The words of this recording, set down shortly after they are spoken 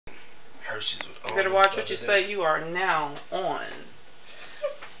Hershey's with You better watch what you say. You are now on.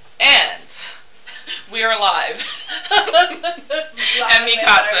 And we are live. And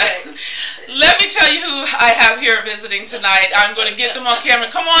Mikasa. Let me tell you who I have here visiting tonight. I'm going to get them on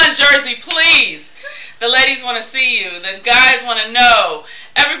camera. Come on, Jersey, please. The ladies want to see you. The guys want to know.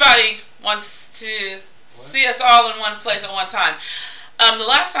 Everybody wants to see us all in one place at one time. The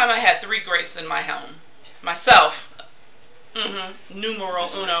last time I had 3 greats in my home. Myself. Numero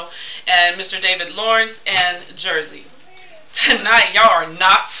uno. And Mr. David Lawrence and Jersey. Tonight, y'all are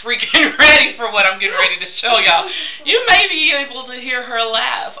not freaking ready for what I'm getting ready to show y'all. You may be able to hear her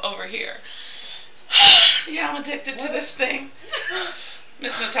laugh over here. Yeah, I'm addicted to this thing.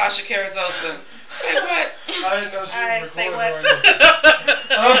 Miss Natasha Carrizosa. Say what? I didn't know she was recording right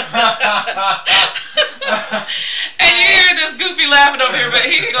now. And you hear this goofy laughing over here, but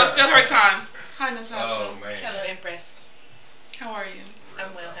he goes still her time. Hi, Natasha. Oh, man. Hello, Empress. How are you?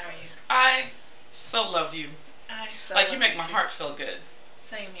 I'm well. How are you? I so love you. I so like, love you make my too. heart feel good.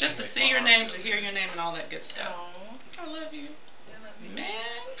 Same here. Just to see your name, to hear your name, and all that good stuff. Aww. I love you. I love you.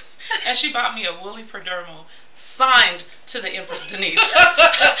 Man. And she bought me a woolly perdermal signed to the Empress Denise.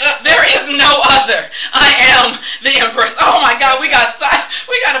 There is no other. I am the Empress. Oh my God, we got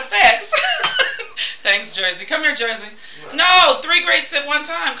effects. Thanks, Jersey. Come here, Jersey. No, 3 greats at one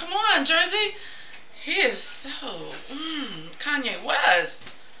time. Come on, Jersey. He is so Kanye West.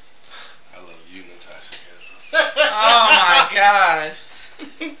 I love you, Natasha. Oh my God.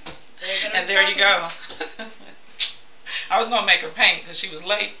 And there you go. I was going to make her paint because she was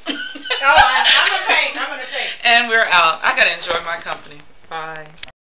late. Oh, I'm going to paint. And we're out. I got to enjoy my company. Bye.